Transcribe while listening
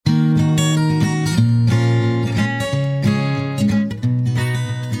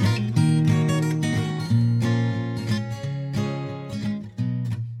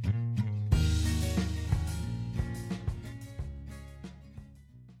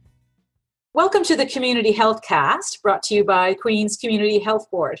Welcome to the Community Health Cast, brought to you by Queen's Community Health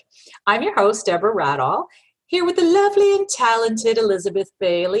Board. I'm your host, Deborah Radall, here with the lovely and talented Elizabeth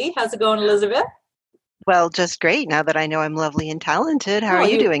Bailey. How's it going, Elizabeth? Well, just great. Now that I know I'm lovely and talented, how are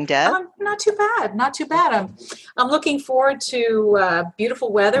you doing, Deb? Not too bad. Not too bad. I'm looking forward to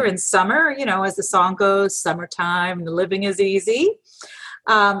beautiful weather in summer. You know, as the song goes, summertime, and the living is easy.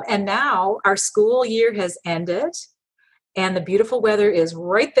 And now our school year has ended. And the beautiful weather is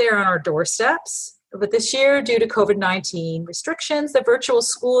right there on our doorsteps. But this year, due to COVID-19 restrictions, the virtual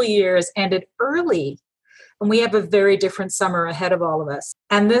school year has ended early. And we have a very different summer ahead of all of us.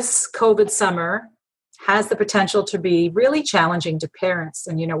 And this COVID summer has the potential to be really challenging to parents.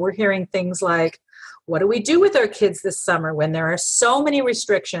 And, you know, we're hearing things like, what do we do with our kids this summer when there are so many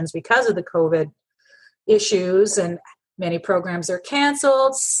restrictions because of the COVID issues, and many programs are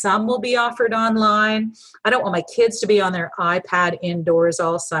canceled. Some will be offered online. I don't want my kids to be on their iPad indoors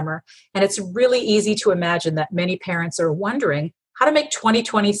all summer. And it's really easy to imagine that many parents are wondering how to make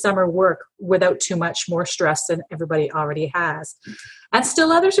 2020 summer work without too much more stress than everybody already has. And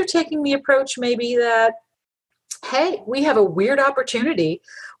still others are taking the approach maybe that, hey, we have a weird opportunity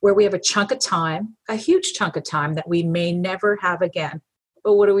where we have a chunk of time, a huge chunk of time that we may never have again.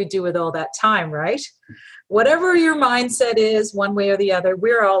 But what do we do with all that time, right? Whatever your mindset is, one way or the other,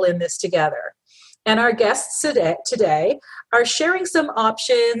 we're all in this together. And our guests today are sharing some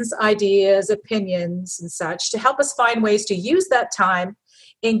options, ideas, opinions, and such to help us find ways to use that time,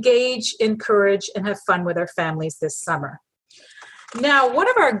 engage, encourage, and have fun with our families this summer. Now, one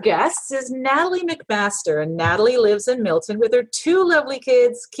of our guests is Natalie McMaster, and Natalie lives in Milton with her two lovely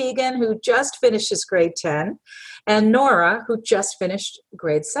kids, Keegan, who just finished his grade 10, and Nora, who just finished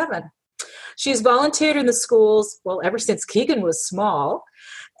grade 7. She's volunteered in the schools, well, ever since Keegan was small,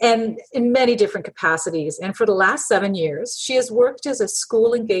 and in many different capacities. And for the last 7 years, she has worked as a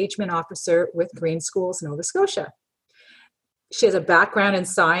school engagement officer with Green Schools Nova Scotia. She has a background in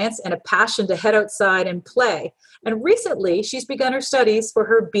science and a passion to head outside and play. And recently, she's begun her studies for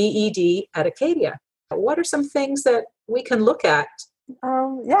her BEd at Acadia. What are some things that we can look at?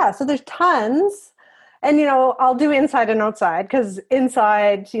 So there's tons. And, you know, I'll do inside and outside, because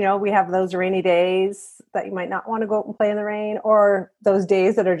inside, you know, we have those rainy days that you might not want to go out and play in the rain, or those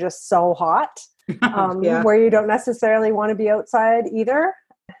days that are just so hot where you don't necessarily want to be outside either.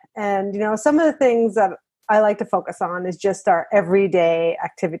 And, you know, some of the things that I like to focus on is just our everyday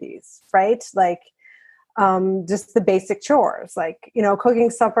activities, right? Like just the basic chores, like, you know, cooking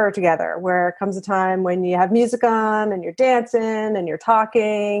supper together, where it comes a time when you have music on and you're dancing and you're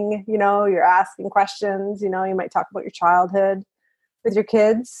talking, you know, you're asking questions, you know, you might talk about your childhood with your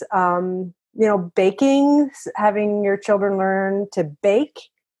kids, you know, baking, having your children learn to bake,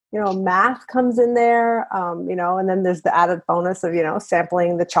 you know, math comes in there, you know, and then there's the added bonus of, you know,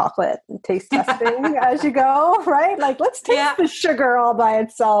 sampling the chocolate and taste testing as you go, right? Like, let's taste the sugar all by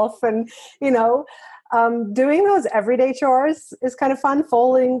itself. And, you know, doing those everyday chores is kind of fun.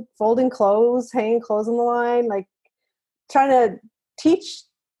 Folding clothes, hanging clothes on the line, like trying to teach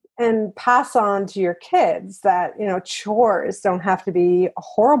and pass on to your kids that, you know, chores don't have to be a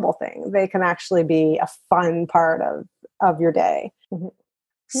horrible thing. They can actually be a fun part of your day. Mm-hmm.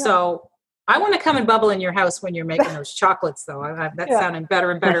 So I want to come and bubble in your house when you're making those chocolates, though. That's sounding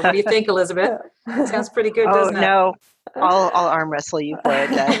better and better. What do you think, Elizabeth? Sounds pretty good, doesn't it? Oh, no. I'll arm wrestle you for it,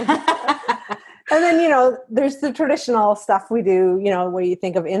 Deb. And then, you know, there's the traditional stuff we do, you know, where you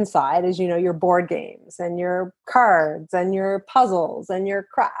think of inside is, you know, your board games and your cards and your puzzles and your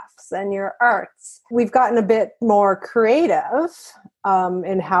crafts and your arts. We've gotten a bit more creative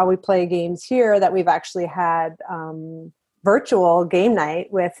in how we play games here, that we've actually had virtual game night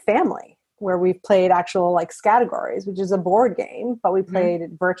with family, where we've played actual like Scattergories, which is a board game, but we played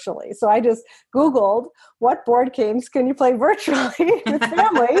it virtually. So I just Googled what board games can you play virtually with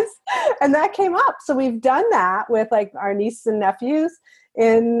families, and that came up. So we've done that with like our nieces and nephews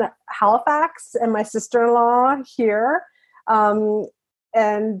in Halifax and my sister-in-law here. And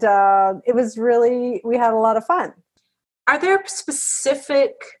it was really, we had a lot of fun. Are there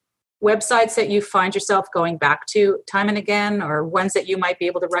specific websites that you find yourself going back to time and again, or ones that you might be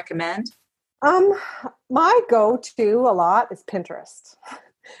able to recommend? My go-to a lot is Pinterest,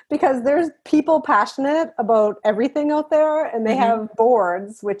 because there's people passionate about everything out there, and they have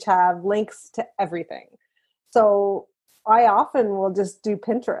boards which have links to everything. So I often will just do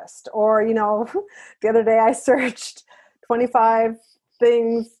Pinterest, or, you know, the other day I searched 25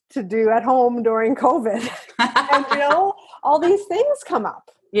 things to do at home during COVID, and, you know, all these things come up.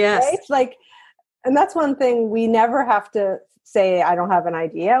 Yes. Right? Like, and that's one thing, we never have to say, I don't have an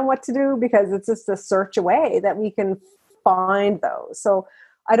idea on what to do, because it's just a search away that we can find those. So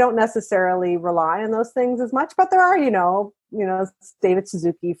I don't necessarily rely on those things as much, but there are, David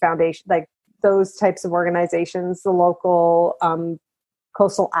Suzuki Foundation, like those types of organizations, the local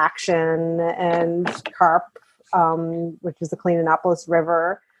Coastal Action and CARP, which is the Clean Annapolis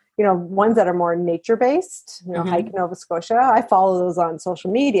River, ones that are more nature-based, Hike Nova Scotia. I follow those on social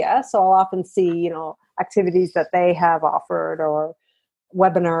media, so I'll often see, activities that they have offered or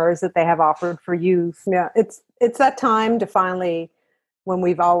webinars that they have offered for youth. Yeah, it's that time to finally, when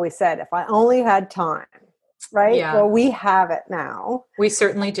we've always said, if I only had time, right? Yeah. Well, we have it now. We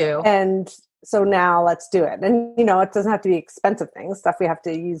certainly do. And so now let's do it. And, it doesn't have to be expensive things, stuff we have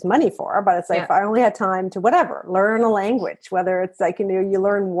to use money for, but it's like, if I only had time to whatever, learn a language, whether it's like, you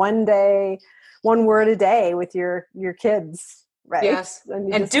learn one word a day with your kids, right? Yes.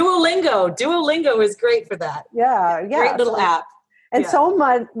 And Duolingo is great for that. Yeah. Great little app. And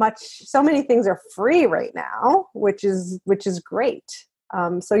so many things are free right now, which is great.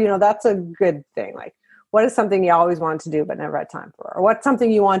 So, that's a good thing. Like, what is something you always wanted to do but never had time for? Or what's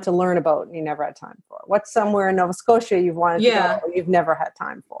something you want to learn about and you never had time for? What's somewhere in Nova Scotia you've wanted to go or you've never had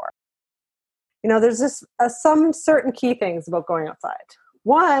time for? There's just some certain key things about going outside.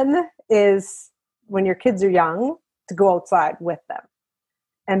 One is when your kids are young, to go outside with them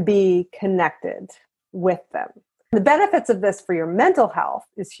and be connected with them. The benefits of this for your mental health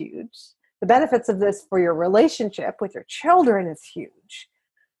is huge. The benefits of this for your relationship with your children is huge.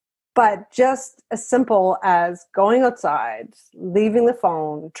 But just as simple as going outside, leaving the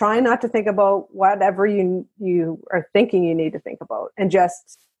phone, trying not to think about whatever you are thinking you need to think about, and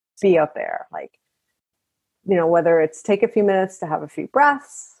just be out there. Like, whether it's take a few minutes to have a few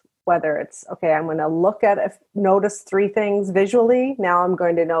breaths, whether it's, okay, I'm going to notice 3 things visually. Now I'm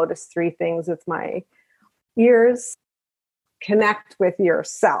going to notice 3 things with my ears. Connect with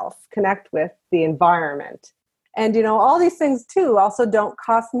yourself, connect with the environment. And, all these things too also don't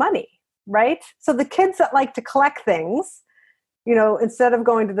cost money, right? So the kids that like to collect things, instead of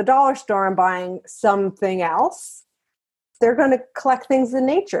going to the dollar store and buying something else, they're going to collect things in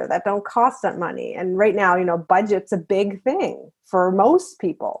nature that don't cost that money. And right now, budget's a big thing for most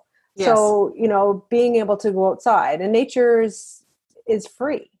people. Yes. So, being able to go outside and nature is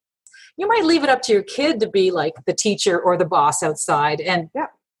free. You might leave it up to your kid to be like the teacher or the boss outside, and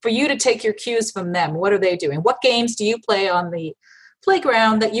for you to take your cues from them. What are they doing? What games do you play on the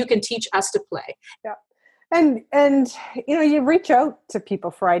playground that you can teach us to play? Yeah. And you reach out to people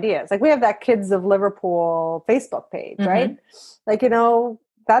for ideas. Like we have that Kids of Liverpool Facebook page, right? Like,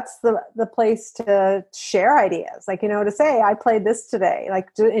 that's the place to share ideas. Like, to say, I played this today,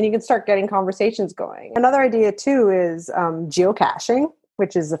 and you can start getting conversations going. Another idea too is geocaching,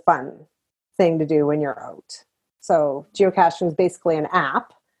 which is a fun thing to do when you're out. So geocaching is basically an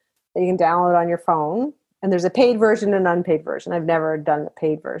app that you can download on your phone. And there's a paid version and an unpaid version. I've never done the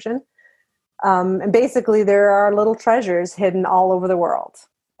paid version. And basically there are little treasures hidden all over the world.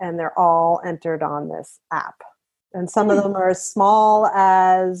 And they're all entered on this app. And some of them are as small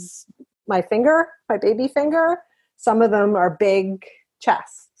as my baby finger. Some of them are big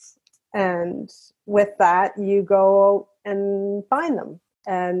chests. And with that, you go and find them.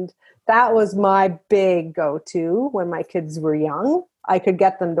 And that was my big go-to when my kids were young. I could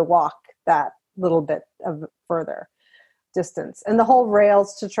get them to walk that little bit of further distance. And the whole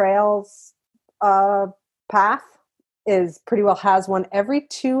Rails to Trails path pretty well has one every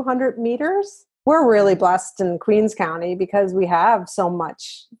 200 meters. We're really blessed in Queens County because we have so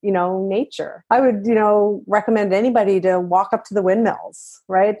much, nature. I would, recommend anybody to walk up to the windmills,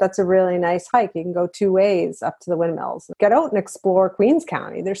 right? That's a really nice hike. You can go 2 ways up to the windmills. Get out and explore Queens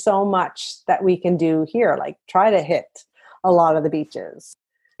County. There's so much that we can do here. Like try to hit a lot of the beaches.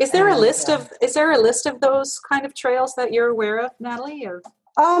 Is there a list of those kind of trails that you're aware of, Natalie? Or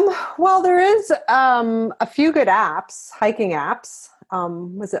well, there is a few good apps, hiking apps.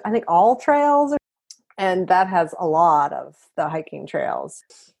 Was it, I think, All Trails, and that has a lot of the hiking trails.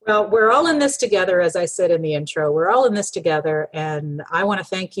 Well, we're all in this together, as I said in the intro. We're all in this together, and I want to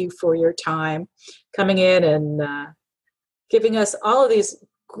thank you for your time coming in and giving us all of these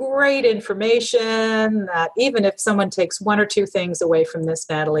great information that even if someone takes 1 or 2 things away from this,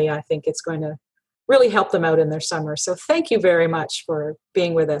 Natalie, I think it's going to really help them out in their summer. So thank you very much for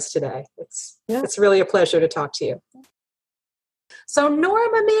being with us today. It's really a pleasure to talk to you. So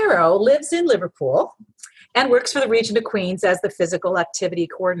Norm Amiro lives in Liverpool and works for the region of Queens as the physical activity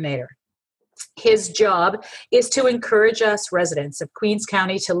coordinator. His job is to encourage us residents of Queens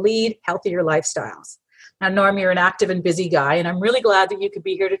County to lead healthier lifestyles. Now, Norm, you're an active and busy guy, and I'm really glad that you could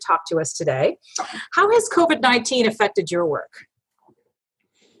be here to talk to us today. How has COVID-19 affected your work?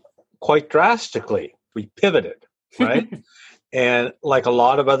 Quite drastically. We pivoted, right? And like a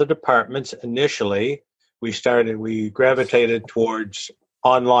lot of other departments, initially, we gravitated towards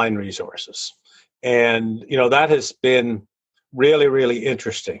online resources. And, that has been really, really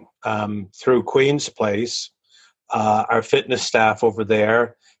interesting. Through Queen's Place, our fitness staff over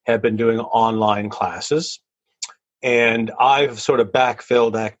there have been doing online classes. And I've sort of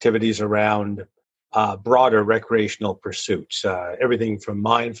backfilled activities around broader recreational pursuits, everything from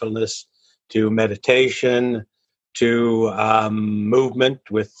mindfulness to meditation to movement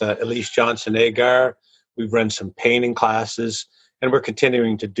with Elise Johnson-Agar. We've run some painting classes, and we're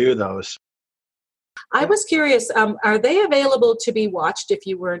continuing to do those. I was curious, are they available to be watched if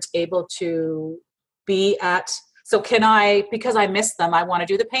you weren't able to be at? So can I, because I missed them, I want to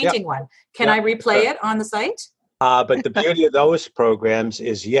do the painting one. Can I replay it on the site? But the beauty of those programs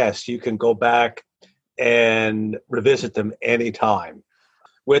is, yes, you can go back and revisit them anytime.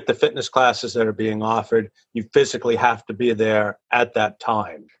 With the fitness classes that are being offered, you physically have to be there at that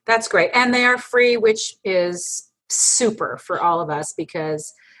time. That's great. And they are free, which is super for all of us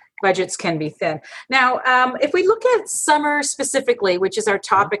because budgets can be thin. Now, if we look at summer specifically, which is our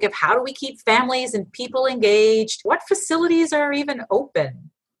topic of how do we keep families and people engaged, what facilities are even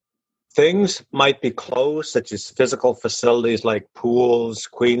open? Things might be closed, such as physical facilities like pools,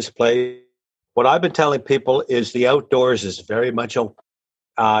 Queen's Place. What I've been telling people is the outdoors is very much open.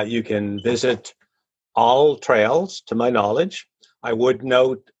 You can visit all trails, to my knowledge. I would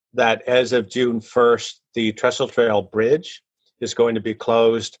note that as of June 1st, the Trestle Trail Bridge is going to be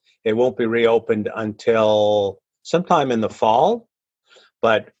closed. It won't be reopened until sometime in the fall,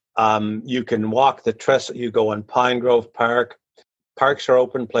 but you can walk the trestle. You go on Pine Grove Park. Parks are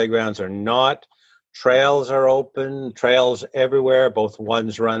open, playgrounds are not. Trails are open, trails everywhere, both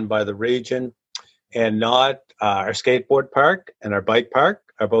ones run by the region and not. Our skateboard park and our bike park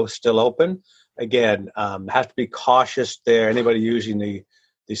are both still open. Again, have to be cautious there. Anybody using the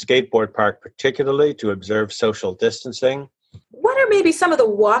skateboard park particularly to observe social distancing. What are maybe some of the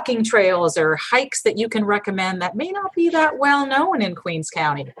walking trails or hikes that you can recommend that may not be that well known in Queens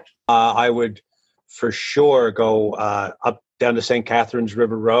County? I would for sure go up down to St. Catharines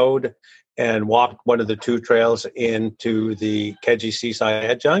River Road and walk one of the two trails into the Kedzie Seaside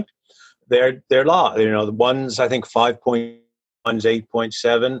Adjunct. They're long. The one's I think 5.1,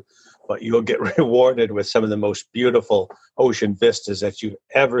 8.7, but you'll get rewarded with some of the most beautiful ocean vistas that you've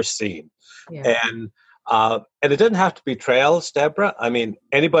ever seen. Yeah. And it doesn't have to be trails, Deborah. I mean,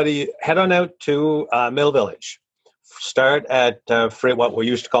 anybody head on out to Mill Village. Start at what we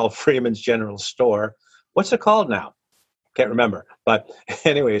used to call Freeman's General Store. What's it called now? Can't remember. But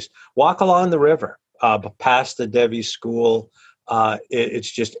anyways, walk along the river past the Devi School.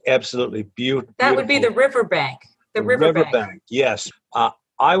 It's just absolutely beautiful. That would be the riverbank. The riverbank. Yes.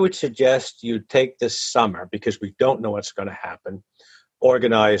 I would suggest you take this summer, because we don't know what's going to happen,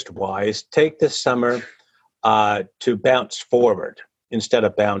 organized wise, take this summer to bounce forward instead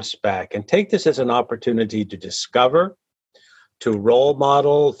of bounce back. And take this as an opportunity to discover, to role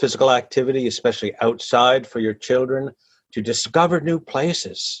model physical activity, especially outside for your children, to discover new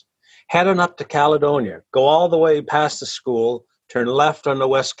places. Head on up to Caledonia. Go all the way past the school, turn left on the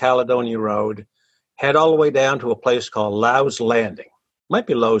West Caledonia Road, head all the way down to a place called Low's Landing. Might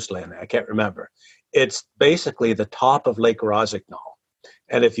be Lowe's Landing, I can't remember. It's basically the top of Lake Rosignol.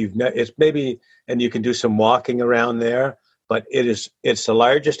 And and you can do some walking around there, but it's the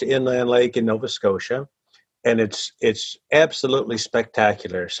largest inland lake in Nova Scotia, and it's absolutely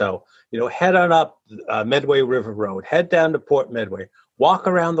spectacular. So, head on up Medway River Road, head down to Port Medway, walk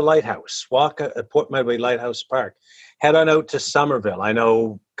around the lighthouse, walk at Port Medway Lighthouse Park, head on out to Somerville. I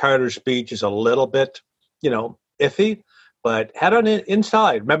know Carter's Beach is a little bit, iffy, but head on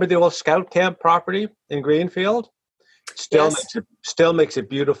inside. Remember the old Scout Camp property in Greenfield? Still makes a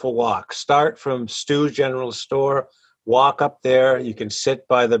beautiful walk. Start from Stu's General Store, walk up there. You can sit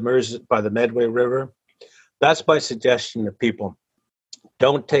by the Medway River. That's my suggestion to people.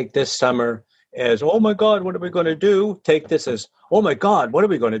 Don't take this summer as, oh my God, what are we going to do? Take this as, oh my God, what are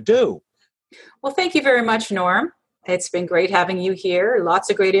we going to do? Well, thank you very much, Norm. It's been great having you here. Lots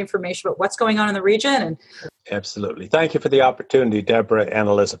of great information about what's going on in the region. Absolutely. Thank you for the opportunity, Deborah and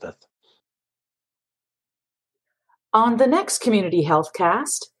Elizabeth. On the next Community Health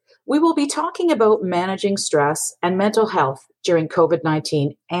Cast, we will be talking about managing stress and mental health during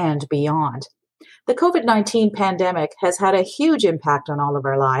COVID-19 and beyond. The COVID-19 pandemic has had a huge impact on all of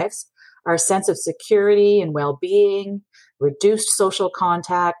our lives, our sense of security and well-being, reduced social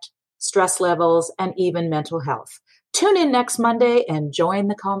contact, stress levels, and even mental health. Tune in next Monday and join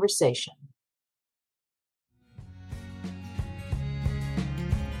the conversation.